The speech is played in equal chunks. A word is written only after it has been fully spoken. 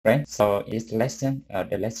Friends, so it's lesson,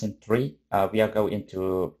 the lesson 3. We are going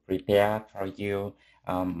to prepare for you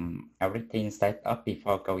everything set up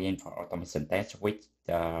before going for automation test with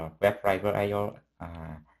the WebdriverIO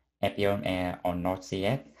Appium and on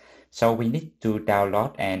Node.js. So we need to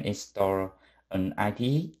download and install an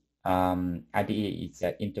IDE. IDE is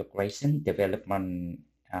an integration development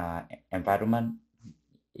environment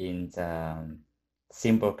in the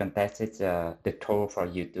simple context. It's the tool for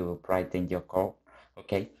you to writing your code.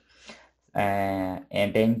 Okay. And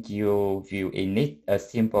then you view init a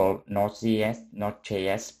simple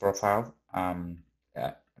Node.js profile. I'm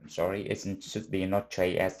sorry, it should be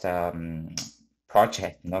Node.js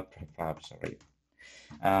project, not profile. Sorry.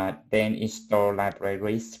 Then install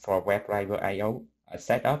libraries for WebdriverIO.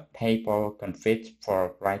 Set up table config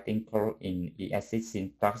for writing code in ESX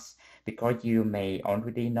syntax, because you may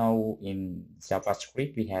already know in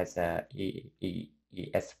JavaScript we have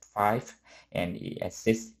ES5 and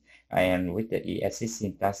ES6, and with the ES6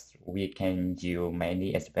 syntax we can use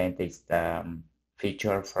many advanced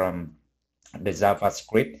feature from the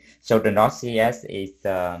JavaScript. So the Node.js is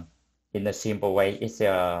in a simple way, it's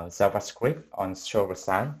a JavaScript on server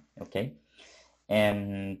side. Okay.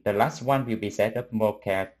 And the last one will be set up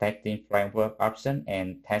mocap testing framework option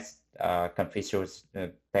and test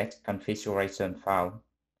configuration file.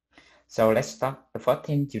 So let's start. The first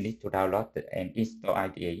thing you need to download and install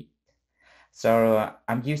IDE. So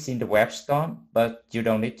I'm using the WebStorm, but you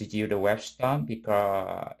don't need to use the WebStorm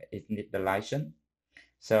because it needs the license.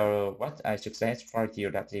 So what I suggest for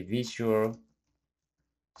you that the Visual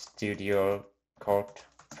Studio Code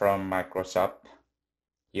from Microsoft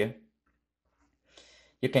here.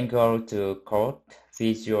 You can go to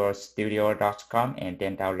code.visualstudio.com and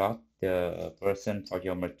then download the version for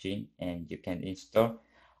your machine and you can install.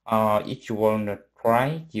 If you want to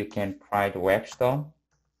try, you can try the WebStorm.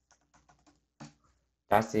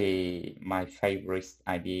 That's my favorite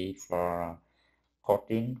idea for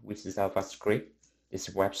coding with JavaScript. It's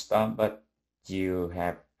WebStorm, but you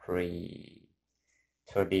have free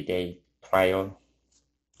 30-day trial.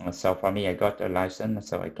 So for me, I got a license,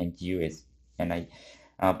 so I can use it. And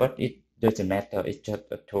but it doesn't matter. It's just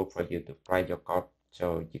a tool for you to write your code.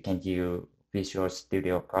 So you can use Visual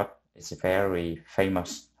Studio Code. It's very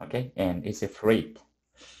famous, okay? And it's free.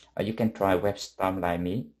 You can try WebStorm like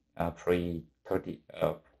me, free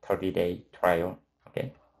 30-day trial,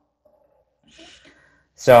 okay?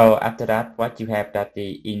 So after that, what you have that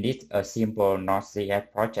you need a simple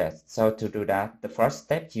Node.js project. So to do that, the first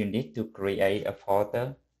step, you need to create a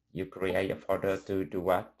folder. You create a folder to do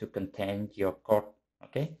what? To contain your code,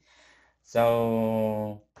 okay?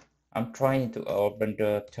 So I'm trying to open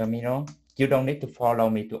the terminal. You don't need to follow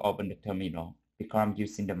me to open the terminal because I'm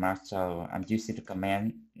using the Mac, so I'm using the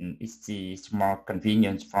command. It's more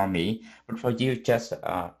convenient for me. But for you, just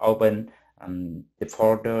open the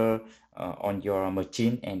folder on your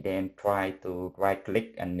machine and then try to right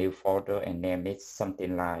click a new folder and name it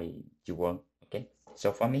something like you want. Okay.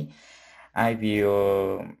 So for me, I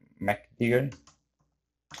will make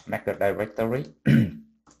a directory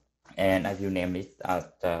and I will name it as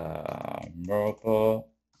mobile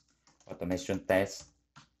automation test,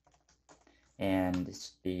 and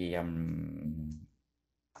this the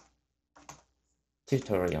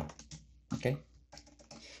tutorial. Okay,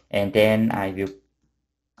 and then I will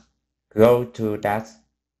go to that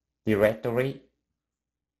directory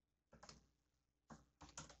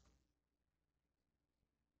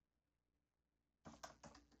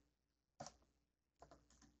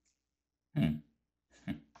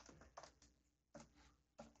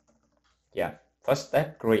yeah, first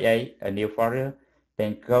step, create a new folder,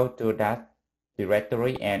 then go to that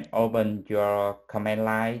directory and open your command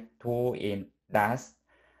line tool in that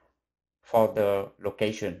folder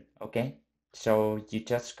location. Okay, so you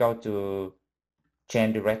just go to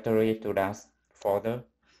change directory to that folder.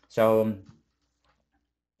 So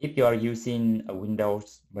if you are using a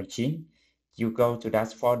Windows machine, you go to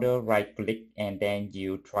that folder, right click, and then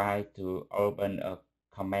you try to open a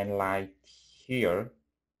command line here,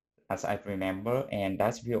 as I remember, and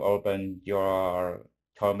that will open your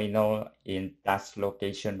terminal in that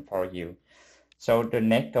location for you. So the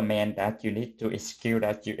next command that you need to execute,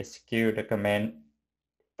 that you execute the command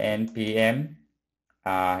npm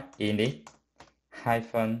init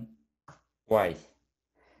 -y,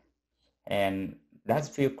 and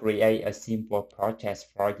that will create a simple process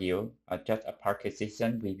for you, just a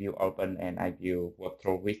partition we will open and I will walk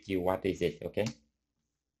through with you what is it. Okay,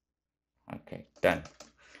 done.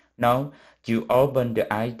 Now you open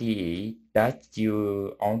the IDE that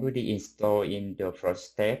you already installed in the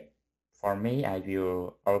first step. For me, I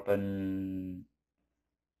will open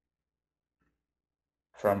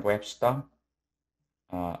from web store,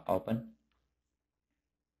 open,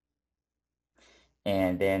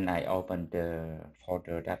 and then I open the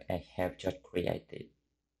folder that I have just created.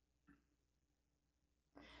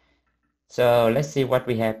 So let's see what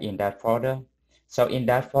we have in that folder. So in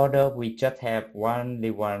that folder, we just have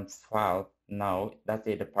only one file now, that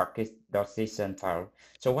is the package.json file.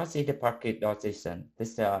 So what is the package.json?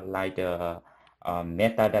 This is like the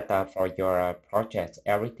metadata for your project.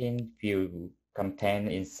 Everything will contain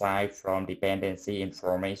inside from dependency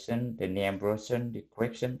information, the name, version,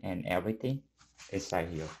 description, and everything inside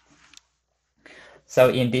here. So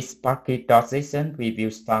in this package.json, we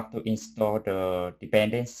will start to install the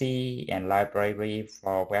dependency and library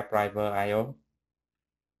for WebdriverIO.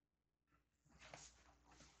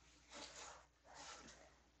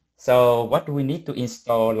 So what do we need to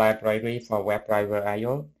install library for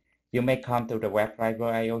WebdriverIO? You may come to the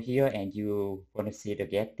WebdriverIO here and you want to see the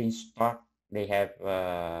getting start. They have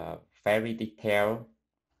very detailed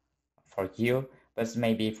for you, but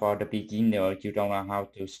maybe for the beginner, you don't know how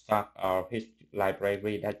to start or which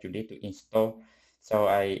library that you need to install. So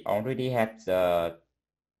I already have the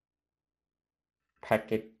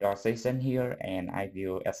package.json here, and I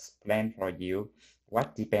will explain for you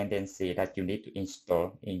what dependency that you need to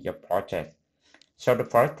install in your project. So the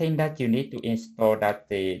first thing that you need to install that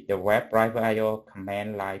the WebdriverIO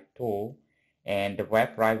command line tool and the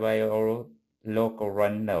WebdriverIO local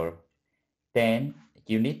runner. Then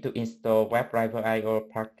you need to install WebdriverIO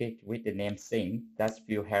package with the name sync. That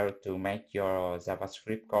will help to make your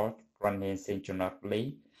JavaScript code running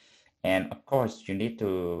synchronously. And of course, you need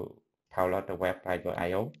to download the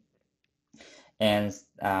WebdriverIO. And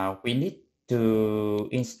we need to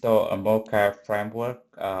install a mocap framework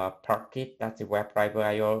package. That's the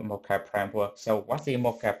WebdriverIO mocap framework. So what's the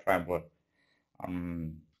mocap framework?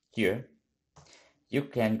 Here, you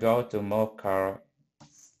can go to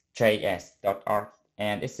mocap.js.org,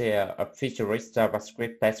 and it's a futurist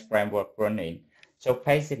JavaScript test framework running. So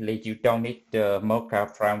basically, you don't need the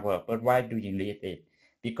mocap framework, but why do you need it?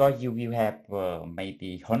 Because you will have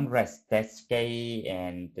maybe hundreds test case,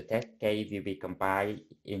 and the test case will be combined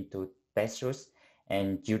into test suites,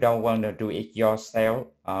 and you don't want to do it yourself,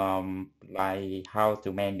 like how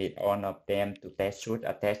to manage all of them to test suite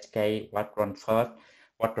a test case, what run first,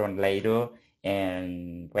 what run later,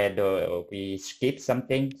 and whether we skip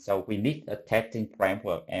something. So we need a testing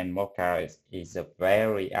framework, and Mocha is a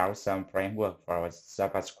very awesome framework for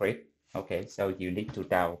JavaScript. Okay, so you need to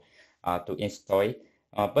to install it,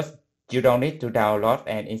 but you don't need to download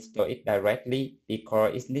and install it directly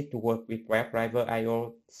because it needs to work with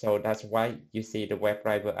WebdriverIO. So that's why you see the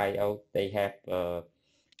WebdriverIO, they have a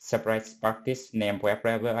separate package named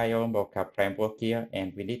WebdriverIO Mocha framework here,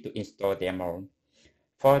 and we need to install them all.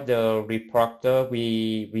 For the reporter,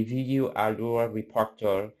 we review Allure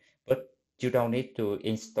reporter, but you don't need to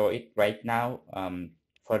install it right now.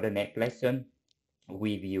 For the next lesson,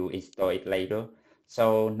 we will install it later.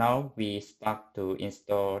 So now we start to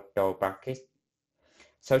install the package.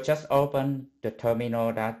 So just open the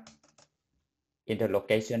terminal that in the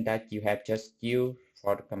location that you have just used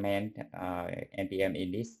for the command npm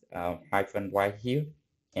init -y here,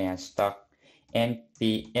 and start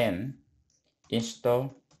npm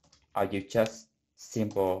install, or you just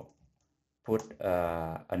simple put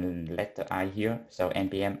a letter I here, so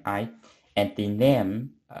npm I, and the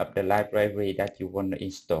name of the library that you want to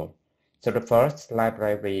install. So the first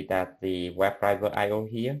library that the WebdriverIO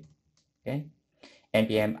here, okay,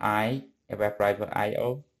 npm I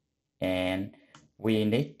WebdriverIO, and we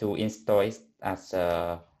need to install it as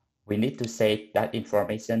we need to save that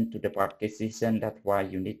information to the partition. That's why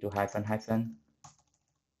you need to hyphen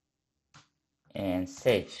and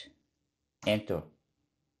save, enter.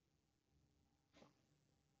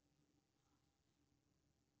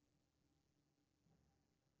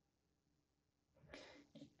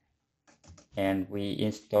 And we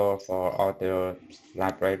install for other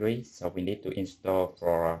libraries. So we need to install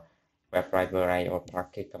for WebdriverIO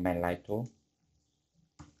package command line tool.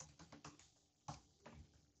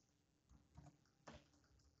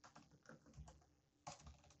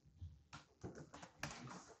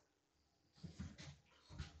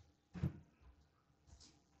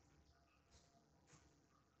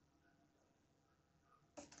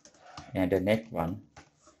 And the next one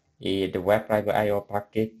is the WebdriverIO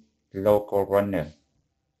package local runner.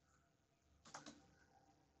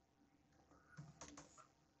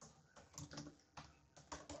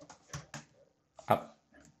 Up.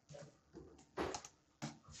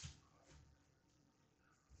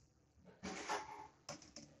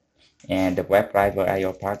 And the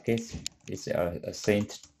WebdriverIO package is a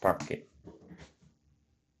synth package.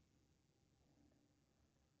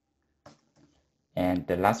 And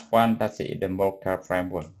the last one, that's it, the Mocha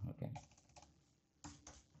framework. Okay.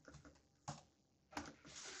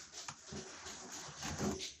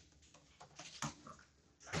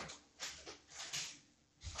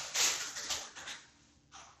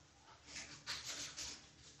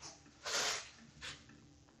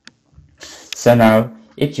 So now,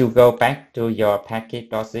 if you go back to your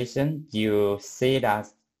package.json, you see that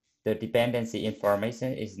the dependency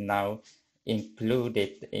information is now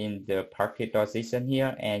included in the package.json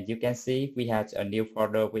here, and you can see we have a new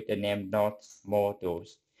folder with the name nodes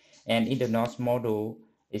modules. And in the nodes module,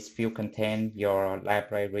 it will contain your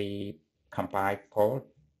library compiled code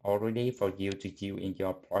already for you to use in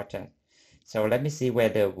your project. So let me see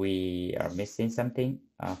whether we are missing something.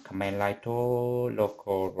 Command line tool,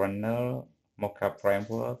 local runner, mockup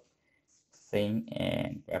framework, sync,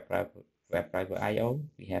 and WebdriverIO.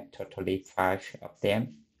 We have totally 5 of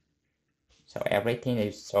them. So everything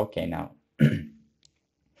is okay now.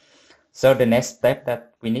 So the next step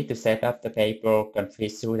that we need to set up the paper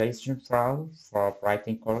configuration file for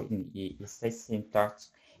writing code in existing syntax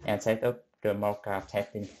and set up the mockup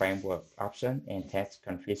testing framework option and test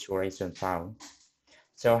configuration file.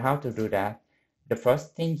 So how to do that? The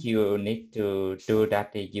first thing you need to do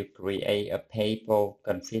that is you create a paper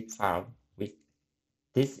config file with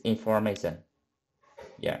this information.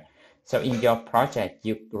 Yeah. So in your project,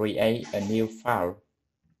 you create a new file,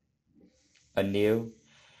 a new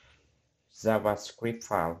JavaScript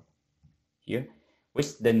file here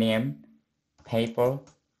with the name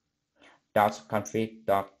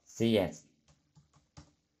paper.config.js.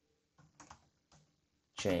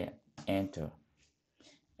 Enter.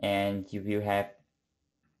 And you will have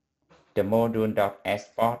the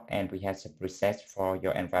module.export, and we have a preset for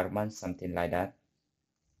your environment, something like that.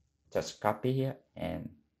 Just copy here and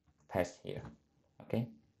paste here. Okay.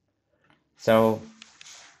 So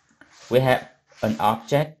we have an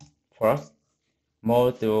object first,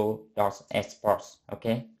 module.export.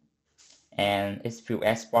 Okay. And it will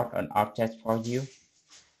export an object for you.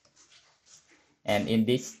 And in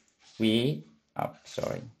this, we have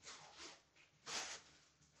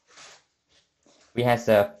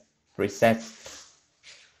a preset.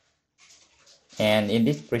 And in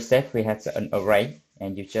this preset, we have an array,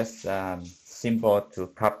 and you just simple to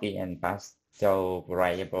copy and paste to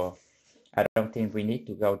variable. I don't think we need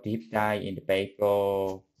to go deep dive in the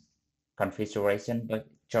paper configuration, but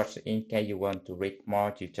just in case you want to read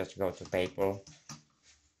more, you just go to paper.cs.io,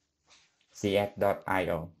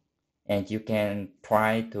 and you can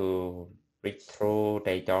try to read through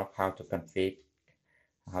the doc how to configure,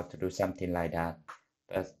 how to do something like that.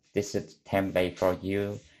 But this is a template for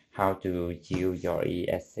you how to use your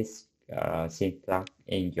ES6 syntax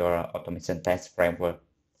in your automation test framework.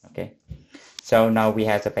 Okay. So now we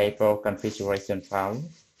have the paper configuration file.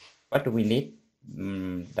 What do we need?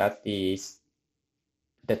 That is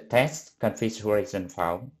the test configuration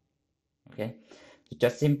file. Okay. So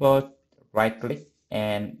just simple right click,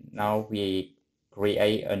 and now we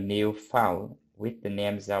create a new file with the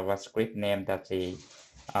name JavaScript name that is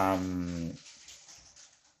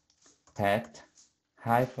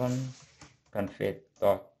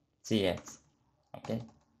test-config.js. Okay.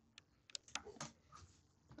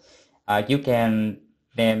 You can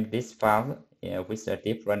name this file with a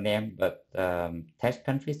different name, but test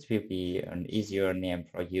config will be an easier name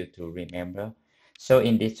for you to remember. So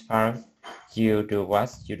in this file, you do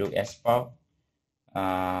what? You do export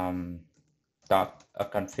dot a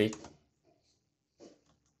config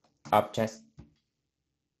object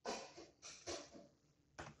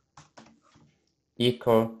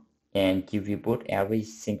equal, and you will put every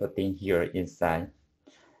single thing here inside.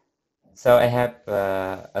 So I have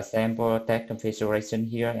a sample test configuration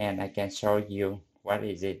here, and I can show you what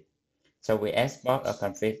is it. So we export a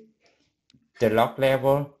config. The log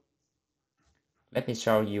level, let me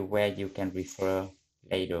show you where you can refer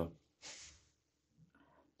later.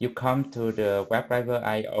 You come to the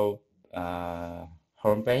WebdriverIO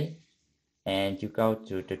homepage, and you go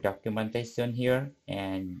to the documentation here,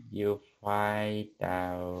 and you find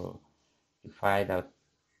out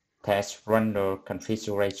test runner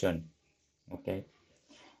configuration. Okay,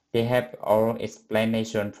 they have all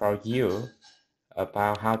explanation for you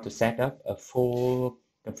about how to set up a full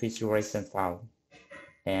configuration file,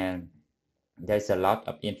 and there's a lot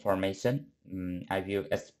of information. I will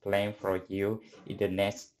explain for you in the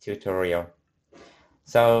next tutorial.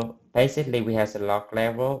 So basically, we have a log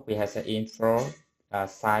level, we have an info,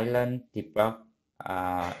 silent, debug,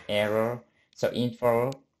 error. So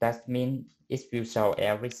info, that means it will show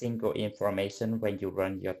every single information when you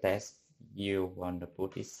run your test. You want to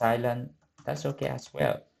put it silent, that's okay as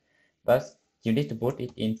well. But you need to put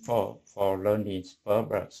it in for learning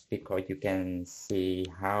purpose because you can see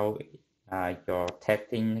how your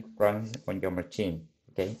testing runs on your machine.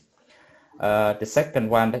 Okay. The second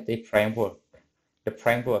one that is framework. The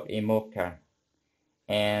framework in Mocha.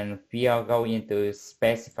 And we are going to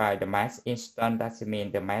specify the max instance. That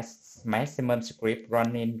means the maximum script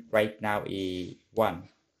running right now is 1.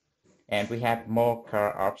 And we have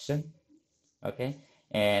Mocha option. Okay.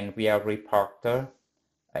 And we are reporter.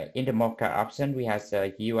 In the Mocha option, we have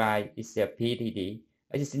the UI is a PDD.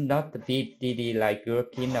 It's not the PDD like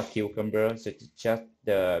Gherkin or Cucumber, so it's just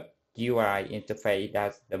the UI interface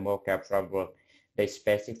that the Mocha framework they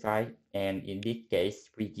specify. And in this case,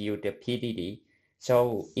 we use the PDD.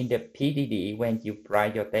 So in the PDD, when you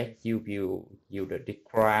write your text, you will use the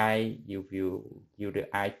decry, you will use the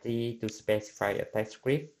IT to specify a text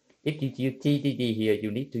script. If you use TDD here,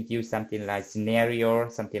 you need to use something like scenario,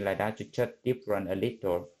 something like that to just different a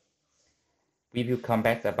little. We will come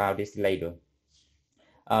back about this later.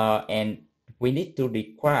 And we need to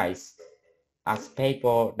require as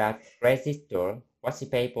paper that register. What's the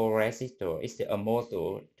paper register? It's a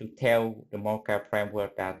module to tell the Mocha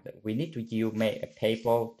framework that we need to use a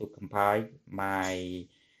paper to compile my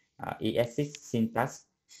ES6 syntax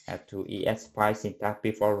to ES5 syntax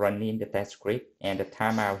before running the test script. And the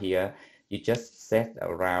timeout here, you just set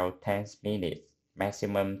around 10 minutes,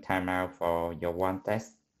 maximum timeout for your one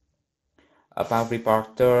test. About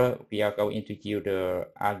reporter, we are going to use the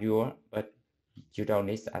Azure, but you don't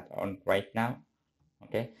need that on right now.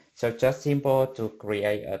 Okay, so just simple to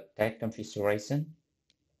create a tag configuration.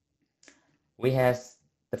 We have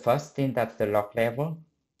the first thing that's the log level.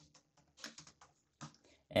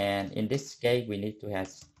 And in this case, we need to have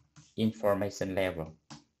information level.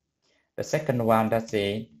 The second one, that's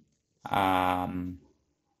the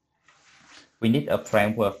we need a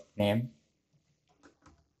framework name.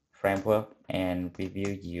 Framework, and we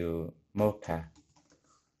will use Mocha.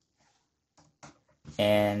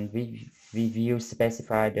 And we will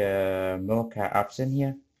specify the Mocha option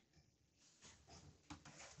here.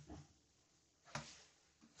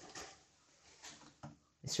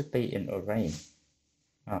 It should be an array,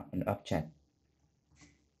 an object.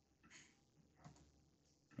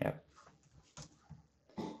 Yep.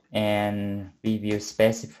 And we will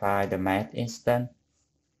specify the math instance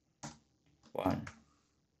 1.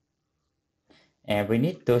 And we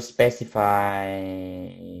need to specify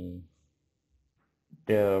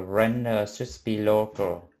the runner should be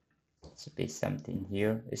local. It should be something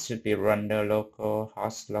here. It should be runner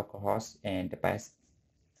localhost, and the path.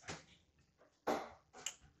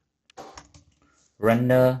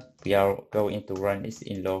 Runner, we are going to run is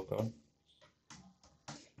in local.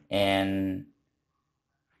 And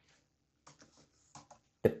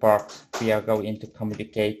the port, we are going to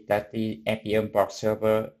communicate that the APM port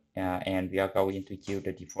server, and we are going to use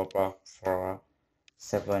the default port for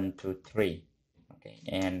 723. Okay,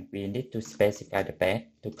 and we need to specify the path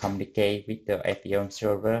to communicate with the APM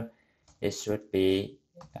server. It should be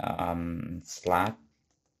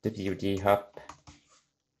 /wd hub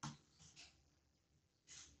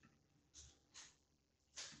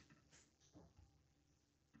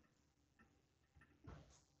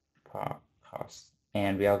port host.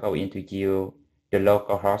 And we are going to use the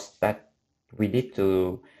local host that we need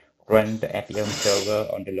to run the APM server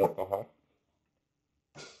on the local host.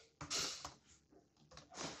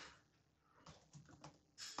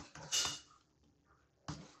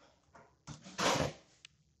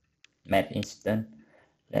 Map instance.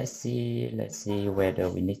 Let's see whether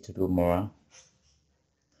we need to do more.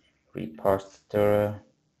 Reporter,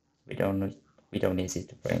 we don't need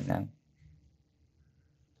it right now.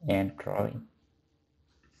 Android.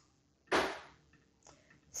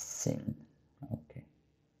 Okay.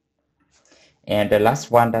 And the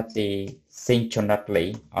last one, that the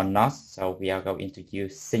synchronously or not. So we are going to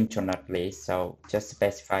use synchronously. So just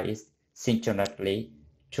specify is synchronously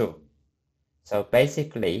true. So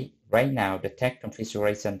basically, right now the tag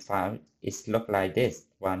configuration file is look like this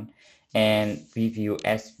one, and we will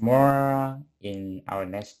add more in our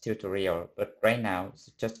next tutorial. But right now,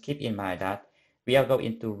 just keep in mind that we are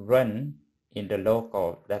going to run in the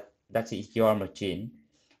local, that is your machine,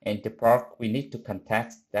 and the port we need to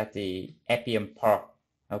contact that the APM port.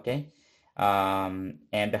 Okay, and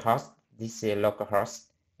the host, this is a local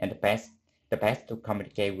host, and the path to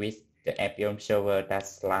communicate with the APM server,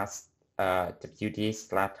 that's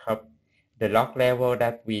wd/hub. The log level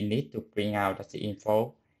that we need to bring out as the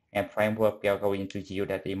info, and framework we are going to use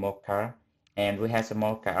that the Mocha. And we have a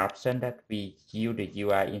Mocha option that we use the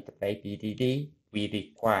UI interface PDD. We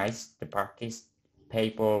require the package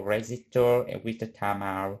paper register with the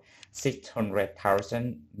timeout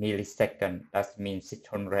 600,000 milliseconds. That means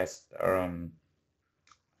 600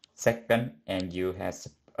 seconds, and you have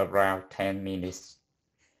around 10 minutes.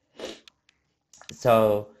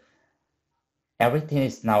 So everything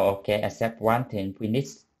is now okay except one thing. We need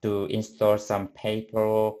to install some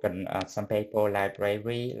paper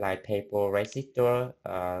library like paper register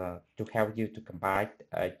to help you to compile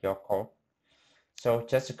your code. So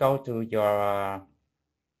just go to your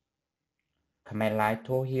command line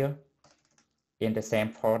tool here in the same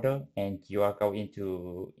folder, and you are going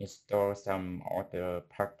to install some other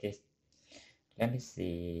package. Let me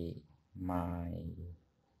see my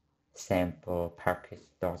sample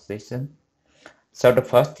package.json. So the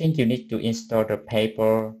first thing you need to install the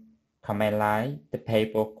paper command line, the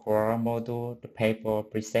paper core module, the paper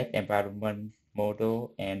preset environment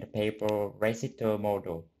module, and the paper register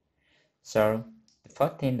module. So the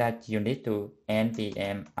first thing that you need to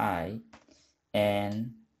nvmi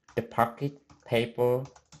and the package paper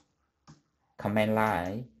command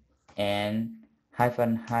line and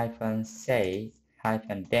 --say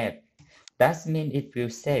 -dev. That means it will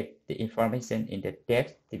save the information in the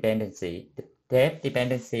dev dependency. The dev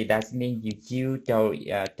dependency, that means you use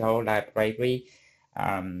the library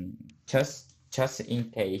just in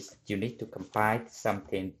case you need to compile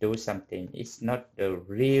something, do something. It's not the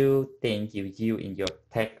real thing you use in your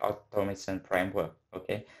tech automation framework.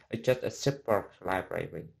 Okay, it's just a support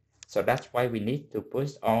library. So that's why we need to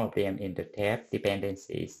push all of them in the dev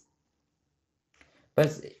dependencies.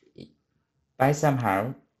 But by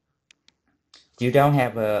somehow you don't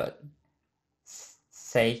have a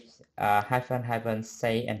say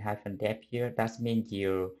 -say and -dev here. That means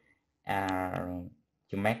you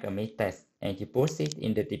make a mistake and you push it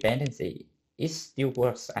in the dependency. It still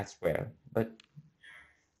works as well, but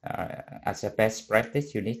as a best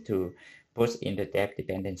practice, you need to push in the dev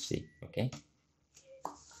dependency. Okay.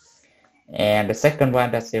 And the second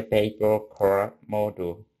one, that's the paper core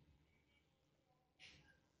module.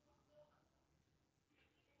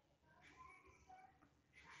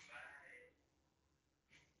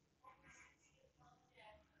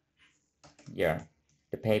 Yeah,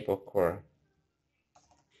 the paper core.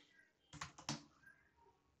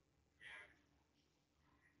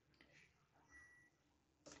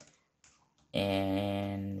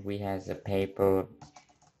 And we have the paper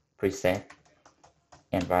preset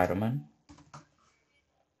environment.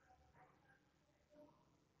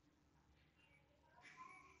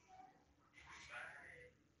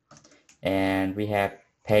 And we have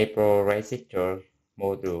paper register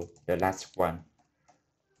module, the last one.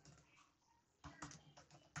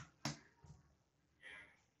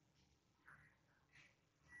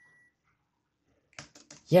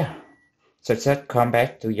 Yeah, so just come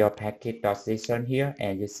back to your package.json here,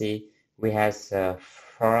 and you see we have a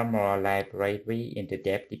formal library in the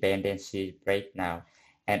dev dependency right now,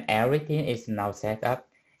 and everything is now set up,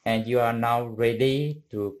 and you are now ready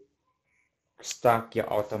to start your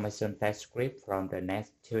automation test script from the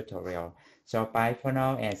next tutorial. So bye for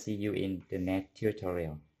now, and see you in the next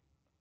tutorial.